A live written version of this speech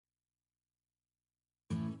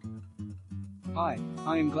Hi,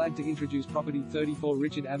 I am glad to introduce property 34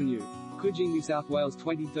 Ritchard Avenue, Coogee, New South Wales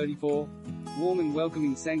 2034. Warm and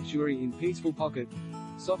welcoming sanctuary in peaceful pocket.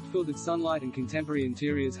 Soft filtered sunlight and contemporary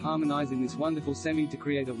interiors harmonize in this wonderful semi to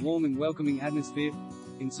create a warm and welcoming atmosphere.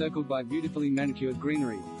 Encircled by beautifully manicured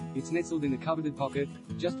greenery, it's nestled in a coveted pocket,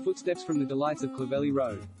 just footsteps from the delights of Clovelly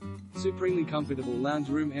Road. Supremely comfortable lounge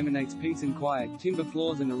room emanates peace and quiet. Timber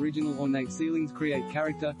floors and original ornate ceilings create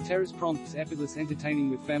character. Terrace prompts effortless entertaining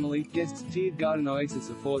with family, guests. Tiered garden oasis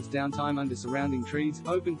affords downtime under surrounding trees.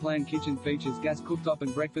 Open plan kitchen features gas cooktop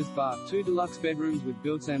and breakfast bar. 2 deluxe bedrooms with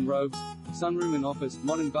built-in robes. Sunroom and office.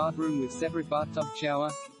 Modern bathroom with separate bathtub shower.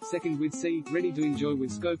 Second with C, ready to enjoy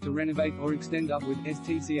with scope to renovate or extend up with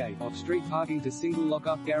STCA. Off-street parking to single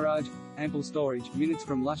lock-up garage. Ample storage, minutes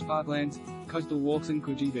from lush parklands, coastal walks and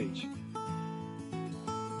Coogee Beach.